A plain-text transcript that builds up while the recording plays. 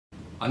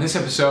On this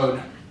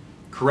episode,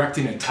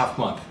 correcting a tough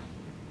month.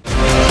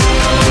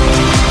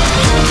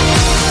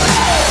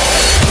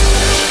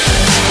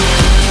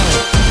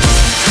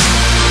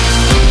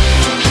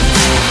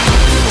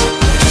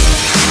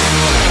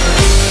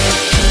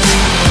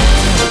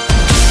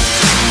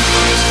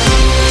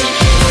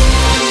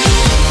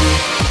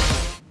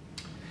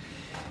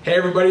 Hey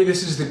everybody,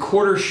 this is the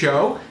Quarter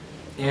Show,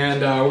 and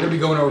we're going to be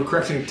going over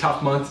correcting a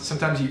tough month.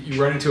 Sometimes you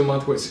run into a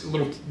month where it's a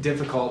little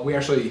difficult. We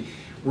actually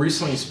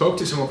recently spoke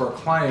to some of our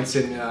clients,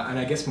 and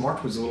I guess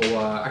March was a little,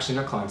 actually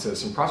not clients,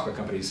 some prospect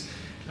companies,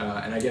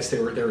 and I guess they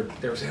were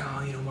saying,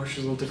 oh, you know, March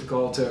is a little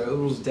difficult, a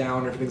little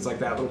down, everything's like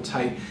that, a little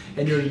tight,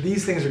 and you know,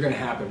 these things are going to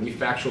happen.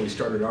 We've actually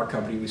started our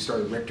company, we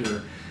started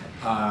Richter,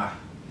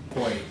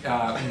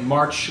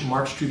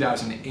 March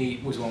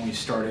 2008 was when we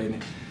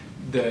started.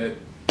 The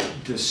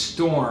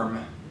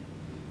storm,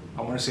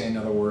 I want to say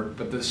another word,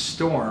 but the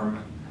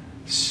storm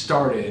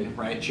started,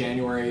 right?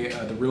 January,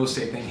 the real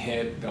estate thing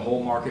hit, the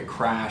whole market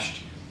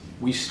crashed.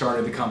 We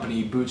started the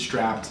company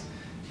bootstrapped,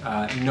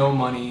 no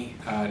money,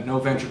 no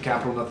venture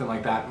capital, nothing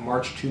like that.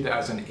 March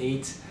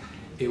 2008,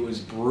 it was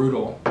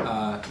brutal.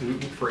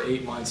 For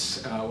 8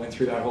 months, went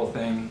through that whole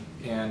thing,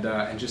 and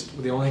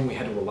just the only thing we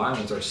had to rely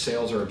on was our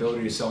sales, our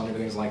ability to sell, and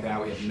everything like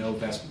that. We had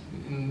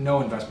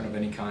no investment of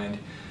any kind,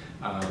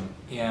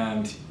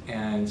 and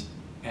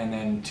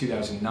then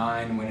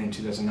 2009, went in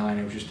 2009,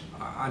 it was just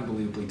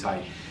unbelievably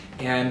tight.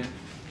 And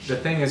the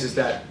thing is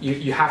that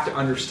you have to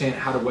understand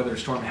how to weather a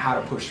storm and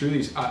how to push through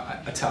these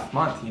a tough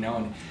month, you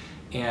know,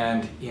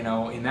 and you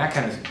know, in that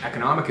kind of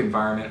economic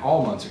environment,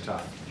 all months are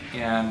tough,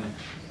 and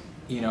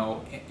you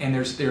know, and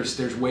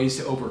there's ways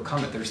to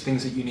overcome it. There's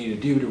things that you need to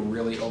do to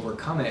really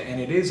overcome it, and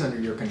it is under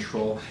your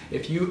control.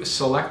 If you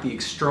select the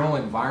external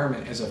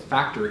environment as a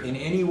factor in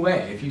any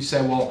way, if you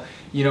say, well,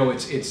 you know,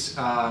 it's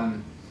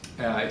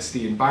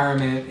the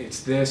environment,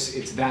 it's this,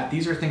 it's that.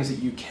 These are things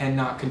that you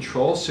cannot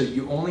control, so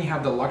you only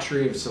have the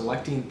luxury of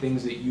selecting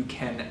things that you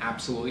can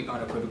absolutely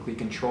unequivocally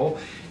control,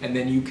 and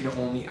then you can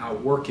only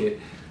outwork it.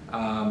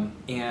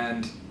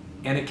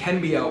 And it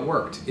can be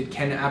outworked. It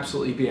can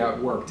absolutely be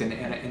outworked,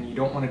 and you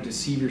don't want to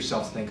deceive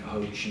yourself to think,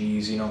 oh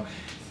geez, you know,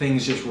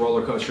 things just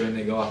roller coaster and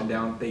they go up and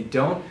down. They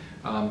don't.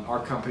 Our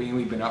company,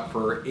 we've been up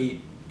for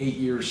eight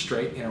years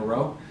straight in a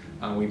row.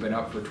 We've been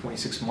up for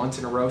 26 months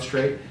in a row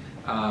straight.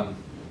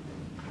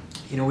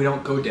 You know, we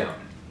don't go down,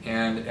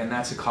 and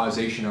that's a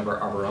causation of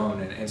our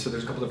own, and so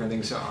there's a couple different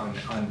things on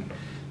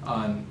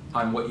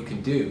what you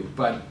can do.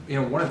 But you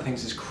know, one of the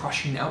things is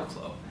crushing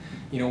outflow.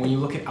 You know, when you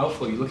look at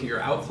outflow, you look at your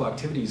outflow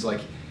activities.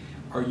 Like,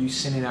 are you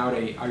sending out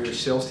are your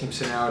sales team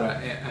sending out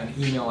an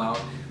email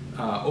out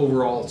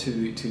overall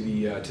to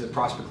the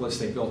prospect list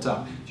they built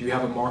up? Do you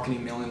have a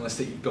marketing mailing list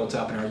that you've built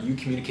up, and are you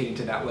communicating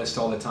to that list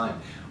all the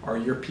time? Are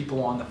your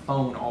people on the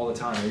phone all the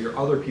time? Are your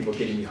other people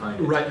getting behind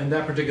it? Right, and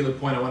that particular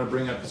point I want to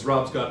bring up, because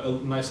Rob's got a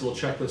nice little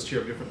checklist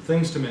here of different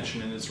things to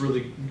mention, and it's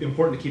really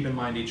important to keep in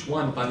mind each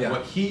one, but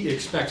what he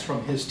expects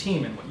from his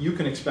team and what you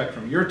can expect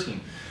from your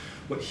team.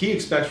 What he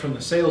expects from the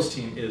sales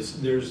team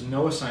is there's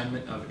no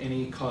assignment of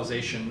any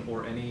causation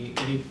or any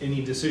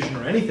decision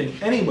or anything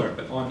anywhere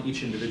but on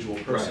each individual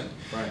person.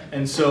 Right.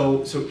 And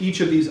so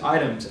each of these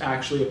items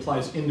actually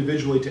applies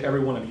individually to every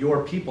one of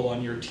your people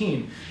on your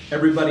team.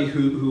 Everybody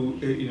who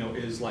you know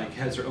is like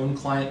has their own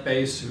client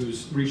base,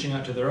 who's reaching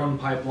out to their own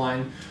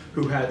pipeline,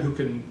 who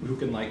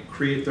can like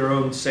create their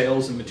own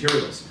sales and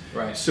materials.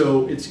 Right.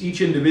 So it's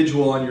each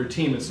individual on your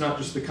team. It's not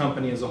just the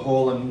company as a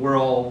whole and we're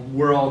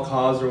all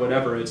cause or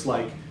whatever. It's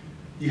like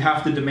you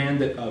have to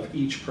demand it of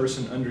each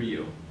person under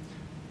you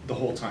the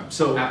whole time.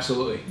 So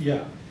absolutely.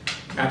 Yeah.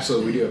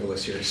 Absolutely, we do have a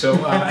list here. So,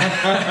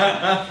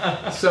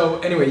 so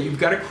anyway, you've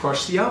got to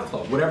crush the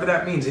outflow, whatever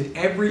that means, in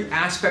every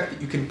aspect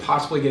that you can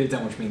possibly get it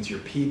done, which means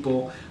your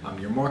people,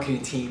 your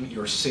marketing team,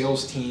 your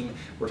sales team.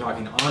 We're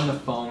talking on the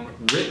phone,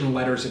 written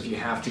letters if you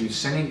have to,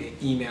 sending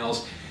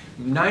emails.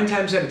 9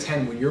 times out of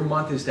 10, when your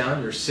month is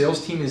down, your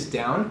sales team is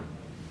down,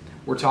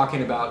 we're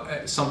talking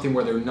about something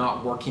where they're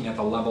not working at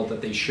the level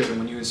that they should. And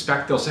when you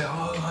inspect, they'll say,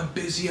 oh, I'm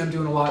busy, I'm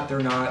doing a lot. They're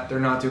not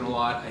doing a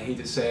lot. I hate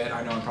to say it.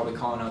 I know I'm probably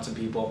calling out some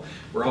people.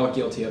 We're all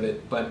guilty of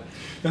it. But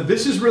now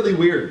this is really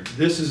weird.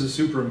 This is a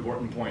super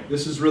important point.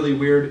 This is really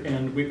weird,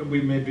 and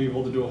we may be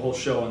able to do a whole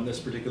show on this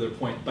particular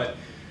point. But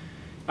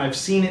I've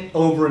seen it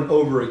over and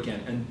over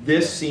again, and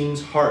this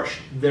seems harsh.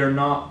 They're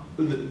not,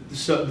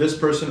 so this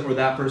person or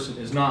that person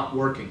is not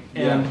working.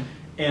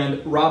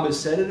 And Rob has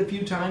said it a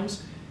few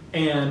times.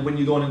 And when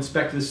you go and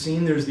inspect the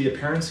scene, there's the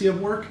appearance of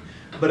work,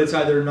 but it's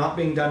either not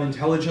being done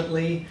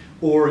intelligently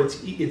or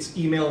it's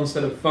email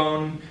instead of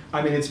phone.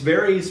 I mean, it's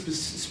very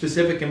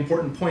specific,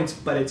 important points,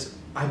 but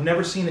I've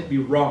never seen it be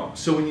wrong.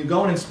 So when you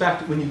go and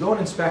inspect,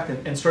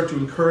 and start to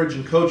encourage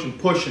and coach and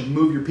push and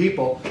move your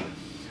people,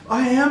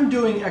 I am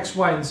doing X,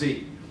 Y, and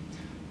Z.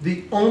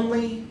 The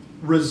only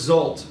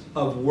result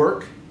of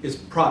work is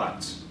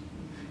products.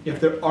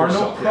 If there are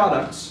no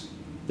products,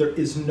 there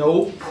is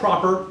no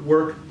proper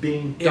work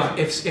being done.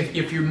 If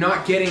you're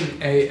not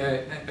getting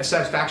a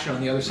satisfaction on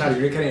the other side,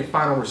 you're not getting a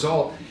final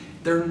result,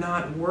 they're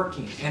not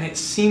working. And it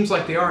seems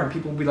like they are, and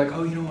people will be like,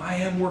 oh, I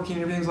am working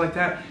and everything's like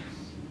that.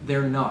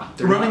 They're not.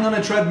 Running on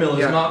a treadmill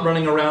is not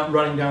running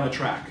down a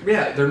track.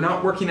 Yeah, they're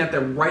not working at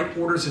the right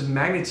orders of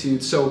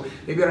magnitude. So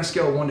maybe on a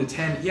scale of 1 to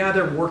 10, yeah,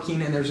 they're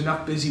working and there's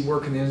enough busy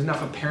work and there's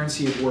enough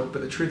apparency of work.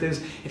 But the truth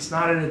is, it's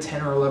not at a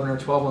 10 or 11 or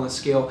 12 on the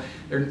scale.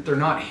 They're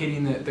not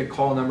hitting the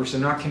call numbers.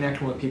 They're not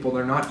connecting with people.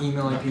 They're not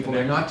emailing people.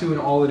 They're not doing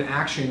all the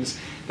actions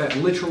that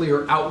literally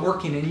are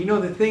outworking.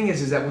 And the thing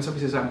is that when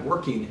somebody says I'm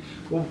working,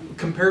 well,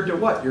 compared to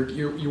what?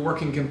 You're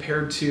working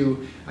compared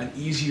to an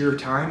easier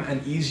time,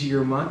 an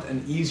easier month,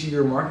 an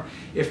easier market.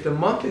 If the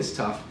month is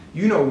tough,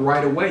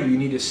 right away you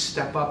need to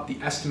step up the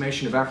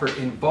estimation of effort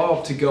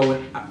involved to go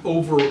and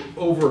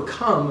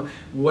overcome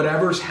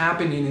whatever's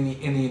happening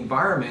in the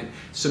environment.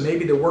 So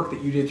maybe the work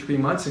that you did 3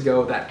 months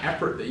ago, that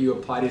effort that you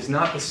applied is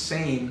not the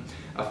same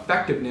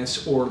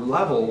effectiveness or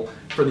level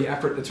for the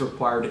effort that's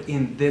required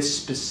in this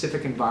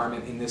specific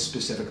environment in this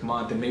specific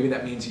month. And maybe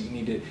that means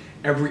that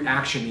every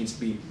action needs to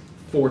be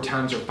 4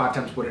 times or 5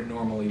 times what it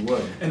normally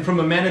would. And from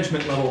a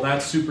management level,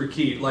 that's super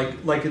key. Like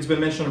it's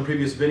been mentioned on a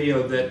previous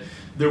video that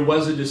there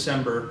was a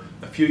December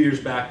a few years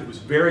back that was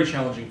very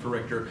challenging for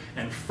Richter,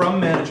 and from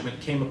management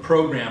came a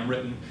program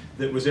written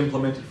that was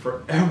implemented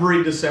for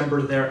every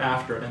December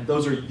thereafter, and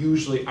those are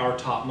usually our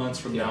top months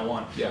from now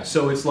on. Yeah.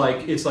 So it's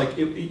like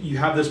you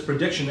have this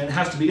prediction, and it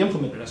has to be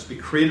implemented. It has to be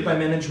created by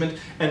management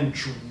and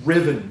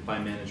driven by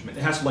management.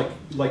 It has to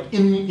like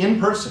in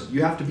person.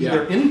 You have to be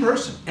there in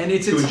person, and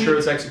it's to ensure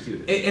it's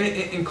executed.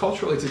 And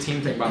culturally, it's a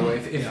team thing, by the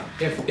way.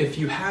 If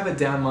you have a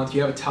down month, you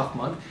have a tough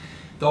month,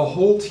 the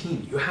whole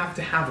team, you have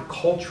to have a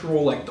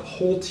cultural, the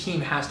whole team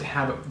has to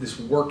have this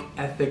work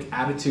ethic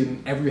attitude,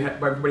 and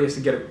everybody has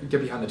to get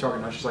behind the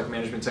target, not just like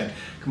management saying,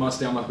 come on, it's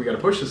down month, we got to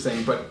push this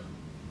thing, but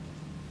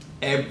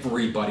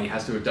everybody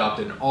has to adopt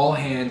it, and all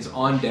hands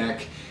on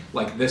deck,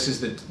 this is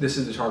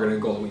the target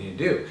and goal that we need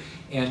to do.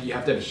 And you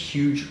have to have a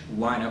huge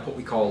lineup, what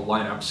we call a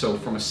lineup. So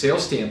from a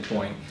sales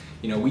standpoint,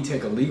 we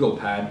take a legal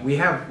pad. We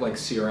have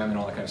CRM and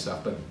all that kind of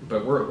stuff,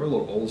 but we're a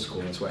little old school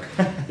in this way.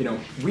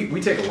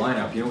 We take a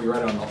lineup. We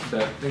write it on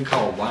that thing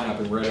called a lineup,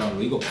 and we write it on a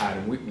legal pad,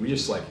 and we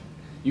just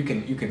you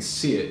can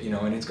see it,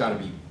 and it's got to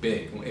be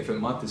big. If a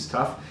month is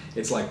tough,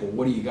 it's well,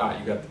 what do you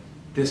got? You got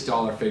this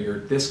dollar figure,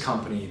 this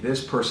company,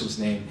 this person's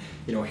name.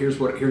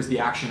 Here's the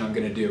action I'm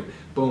going to do.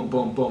 Boom,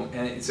 boom, boom,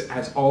 and it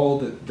has all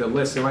the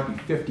list. There might be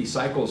 50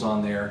 cycles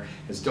on there.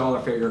 It's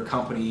dollar figure,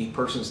 company,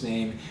 person's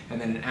name, and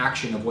then an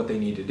action of what they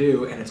need to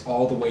do, and it's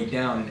all the way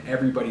down, and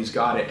everybody's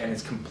got it, and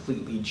it's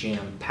completely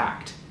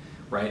jam-packed.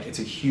 Right? It's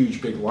a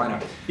huge, big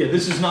lineup. Yeah,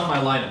 this is not my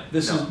lineup.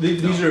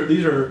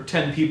 These are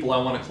 10 people I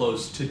want to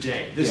close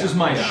today. This is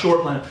my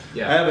short lineup.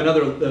 Yeah. I have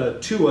another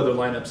 2 other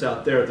lineups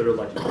out there that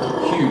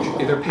are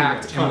huge. They're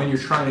packed, and when you're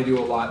trying to do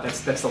a lot,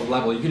 that's the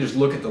level. You can just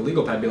look at the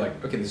legal pad and be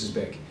like, okay, this is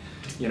big.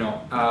 You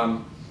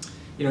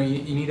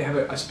need to have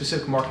a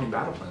specific marketing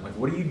battle plan.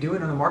 What are you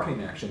doing on the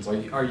marketing actions? Are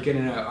you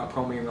getting a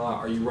promo email out?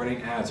 Are you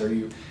running ads? Are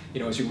you,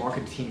 is your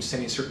marketing team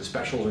sending certain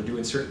specials or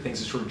doing certain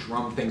things to sort of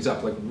drum things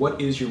up?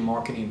 What is your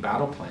marketing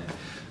battle plan?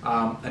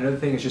 Another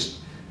thing is just,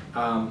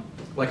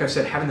 like I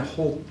said, having the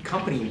whole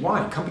company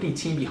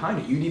team behind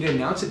it. You need to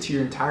announce it to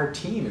your entire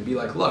team and be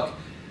like, look,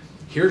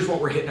 here's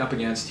what we're hitting up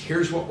against,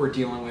 here's what we're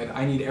dealing with,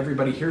 I need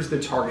everybody, here's the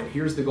target,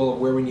 here's the goal of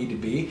where we need to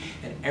be,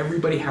 and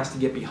everybody has to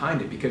get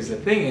behind it, because the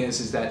thing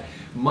is that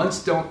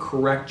months don't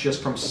correct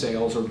just from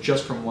sales or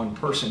just from one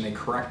person, they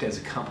correct as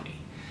a company.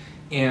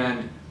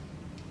 And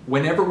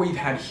whenever we've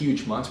had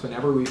huge months,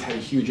 whenever we've had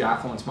huge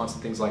affluence months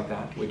and things like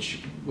that, which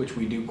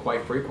we do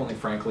quite frequently,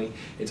 frankly,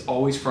 it's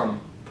always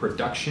from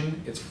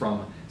production, it's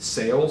from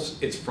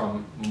sales, it's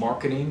from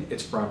marketing,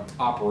 it's from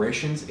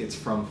operations, it's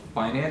from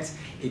finance,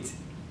 it's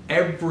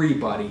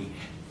everybody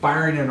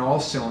firing on all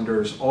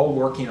cylinders, all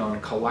working on a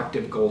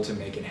collective goal to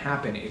make it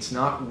happen. It's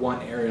not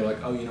one area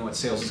what,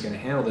 sales is going to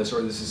handle this,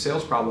 or this is a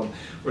sales problem,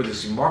 or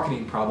this is a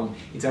marketing problem.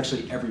 It's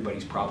actually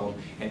everybody's problem,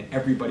 and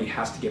everybody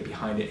has to get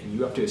behind it, and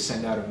you have to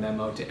send out a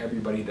memo to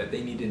everybody that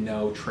they need to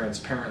know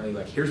transparently,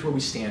 here's where we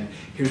stand,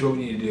 here's what we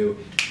need to do.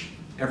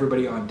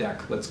 Everybody on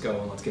deck, let's go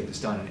and let's get this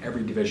done. In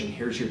every division,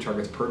 here's your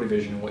targets per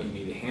division and what you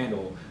need to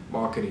handle: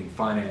 marketing,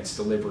 finance,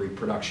 delivery,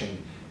 production,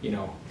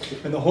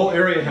 And the whole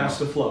area has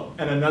to flow.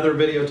 And another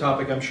video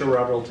topic I'm sure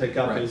Robert will take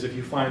up is if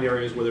you find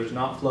areas where there's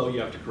not flow, you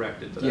have to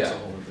correct it. But that's a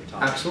whole other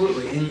topic.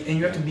 Absolutely, and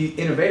you have to be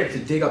innovative to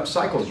dig up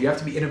cycles. You have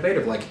to be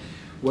innovative. What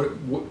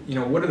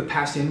are the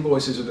past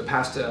invoices or the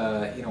past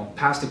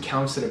past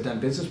accounts that have done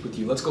business with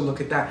you? Let's go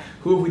look at that.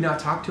 Who have we not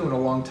talked to in a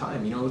long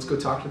time? Let's go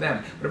talk to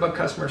them. What about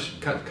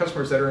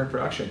customers that are in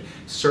production?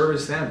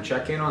 Service them,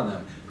 check in on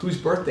them. Whose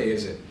birthday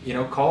is it?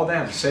 Call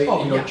them, say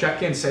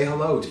check in, say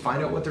hello,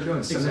 find out what they're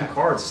doing, send them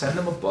cards, send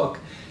them a book,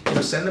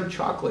 send them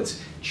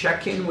chocolates.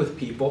 Check in with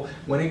people.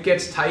 When it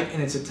gets tight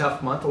and it's a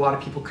tough month, a lot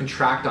of people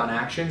contract on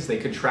actions. They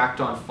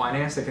contract on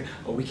finance.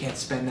 We can't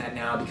spend that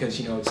now because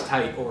it's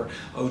tight, or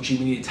gee,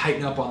 we need to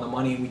tighten up on the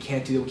money and we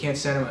can't do that. We can't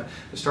send them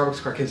a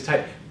Starbucks card because it's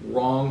tight.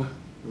 Wrong.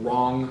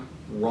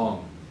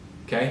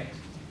 Okay?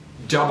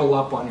 Double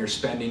up on your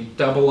spending,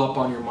 double up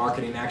on your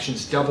marketing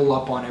actions, double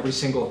up on every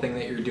single thing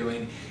that you're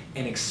doing,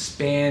 and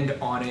expand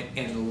on it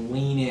and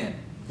lean in.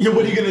 Yeah,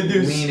 what are you going to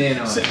do? Lean in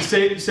on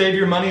it. Save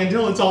your money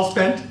until it's all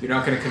spent? You're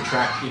not going to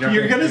contract.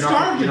 You're going to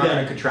starve to You're not going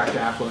death. to contract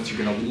affluence.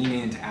 You're going to lean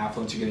into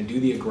affluence. You're going to do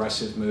the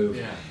aggressive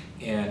move,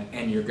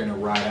 and you're going to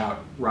ride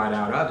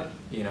out of it.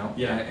 You know.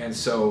 Yeah. And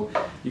so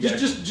you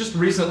just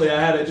recently, I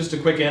had just a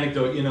quick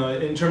anecdote. You know,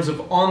 in terms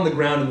of on the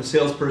ground and the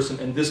salesperson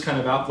and this kind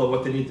of outflow,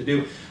 what they need to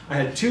do. I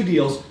had 2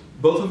 deals,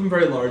 both of them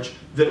very large,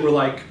 that were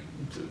like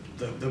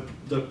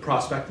the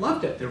prospect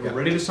loved it. They were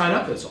ready to sign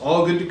up. It's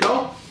all good to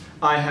go.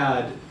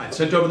 I'd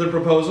sent over the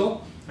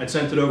proposal, I'd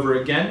sent it over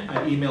again,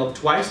 I'd emailed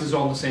twice, this is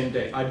all on the same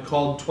day. I'd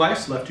called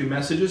twice, left 2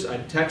 messages,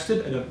 I'd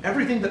texted, I'd done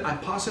everything that I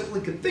possibly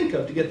could think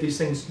of to get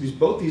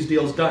both these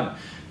deals done.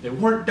 They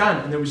weren't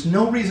done, and there was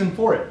no reason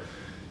for it.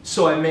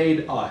 So I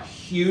made a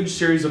huge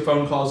series of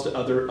phone calls to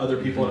other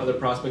people and other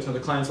prospects and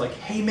other clients, like,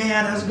 hey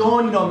man, how's it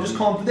going? You know, I'm just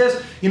calling for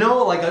this. You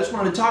know, like I just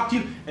wanted to talk to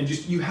you. And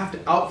you have to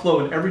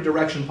outflow in every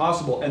direction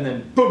possible. And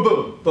then boom,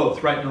 boom,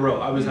 both right in a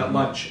row. I was at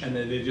lunch and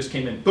then they just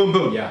came in, boom,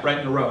 boom, right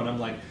in a row. And I'm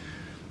like,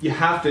 you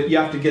have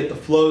to get the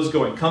flows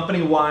going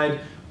company-wide,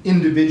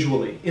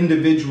 individually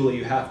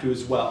you have to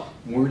as well.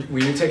 When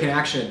you're taking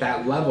action at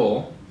that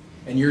level,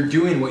 and you're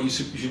doing what you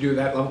should do at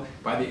that level,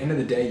 by the end of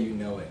the day, you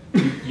know it.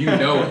 You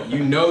know it. You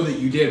know that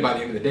you did by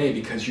the end of the day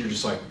because you're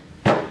just like,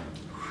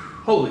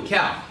 holy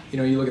cow. You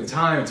know, you look at the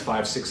time, it's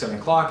 5, 6, 7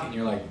 o'clock, and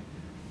you're like,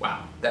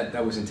 wow,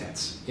 that was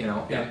intense. You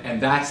know,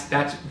 and that's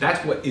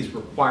what is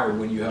required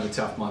when you have a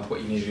tough month,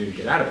 what you need to do to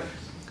get out of it.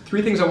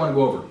 3 things I want to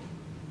go over.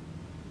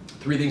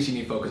 3 things you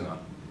need to focus on.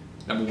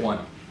 Number 1,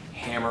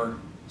 hammer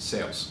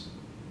sales.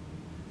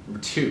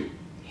 Number 2,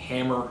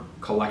 hammer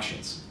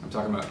collections. I'm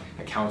talking about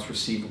accounts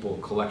receivable,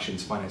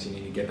 collections, finance. You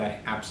need to get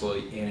that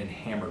absolutely in and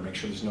hammer. Make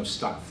sure there's no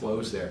stuck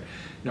flows there.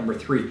 Number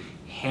 3,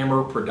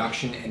 hammer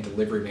production and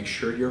delivery. Make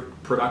sure your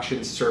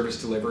production,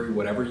 service, delivery,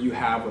 whatever you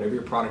have, whatever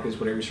your product is,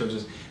 whatever your service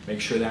is, make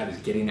sure that is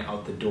getting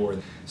out the door.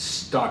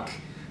 Stuck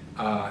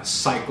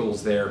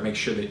cycles there. Make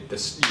sure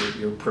that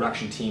your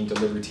production team,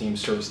 delivery team,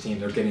 service team,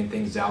 they're getting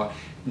things out.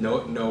 No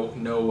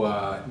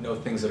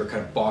things that are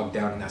kind of bogged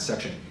down in that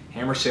section.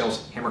 Hammer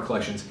sales, hammer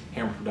collections,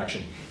 hammer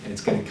production, and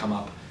it's going to come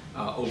up.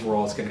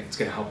 Overall, it's going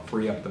to help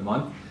free up the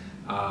month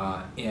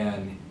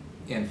and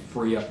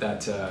free up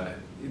that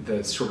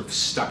the sort of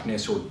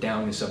stuckness or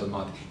downness of a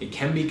month. It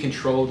can be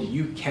controlled.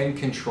 You can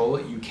control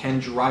it. You can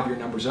drive your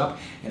numbers up,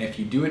 and if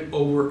you do it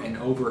over and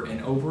over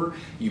and over,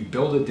 you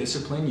build a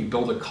discipline, you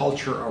build a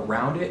culture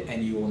around it,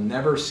 and you will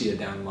never see a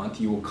down month.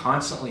 You will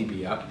constantly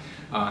be up.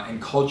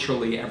 And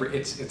culturally,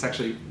 it's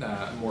actually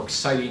more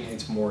exciting.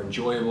 It's more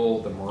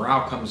enjoyable. The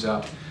morale comes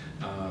up,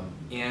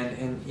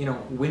 and you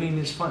know, winning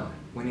is fun.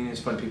 Winning is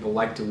fun. People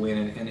like to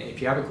win, and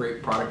if you have a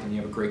great product and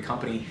you have a great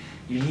company,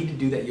 you need to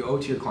do that. You owe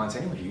it to your clients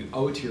anyway. You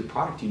owe it to your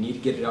product. You need to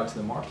get it out to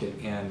the market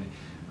and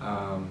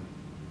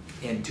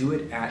do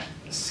it at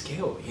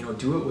scale. You know,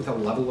 do it with a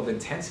level of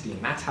intensity,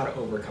 and that's how to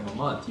overcome a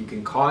month. You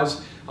can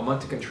cause a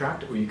month to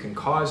contract, or you can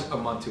cause a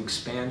month to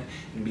expand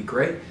and be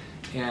great.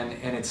 And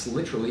it's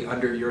literally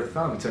under your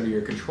thumb. It's under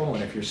your control.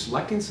 And if you're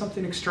selecting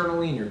something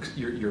externally and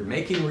you're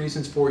making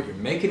reasons for it, you're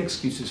making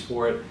excuses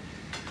for it,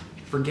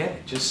 forget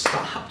it. Just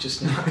stop.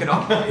 Just knock it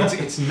off.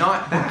 It's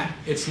not that.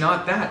 It's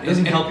not that. It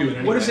doesn't help you in any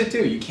way. What does it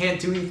do? You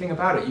can't do anything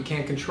about it. You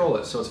can't control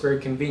it. So it's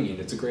very convenient.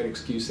 It's a great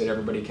excuse that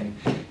everybody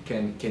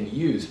can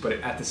use. But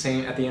at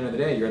the end of the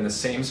day, you're in the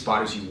same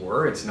spot as you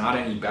were. It's not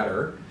any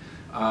better.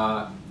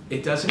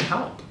 It doesn't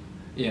help.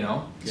 You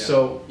know,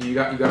 so you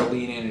got to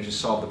lean in and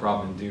just solve the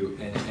problem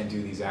and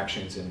do these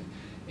actions and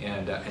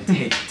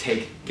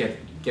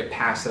get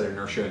past that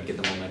inertia and get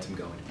the momentum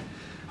going.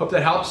 Hope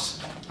that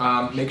helps.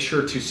 Make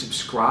sure to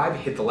subscribe,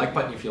 hit the like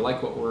button if you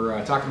like what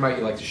we're talking about,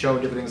 you like the show,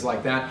 different things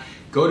like that.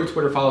 Go to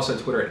Twitter, follow us on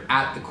Twitter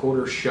at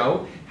 @thequarter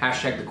show,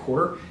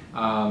 #thequarter,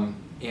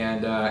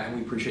 and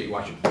we appreciate you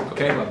watching.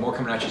 Okay, we'll have more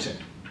coming at you soon.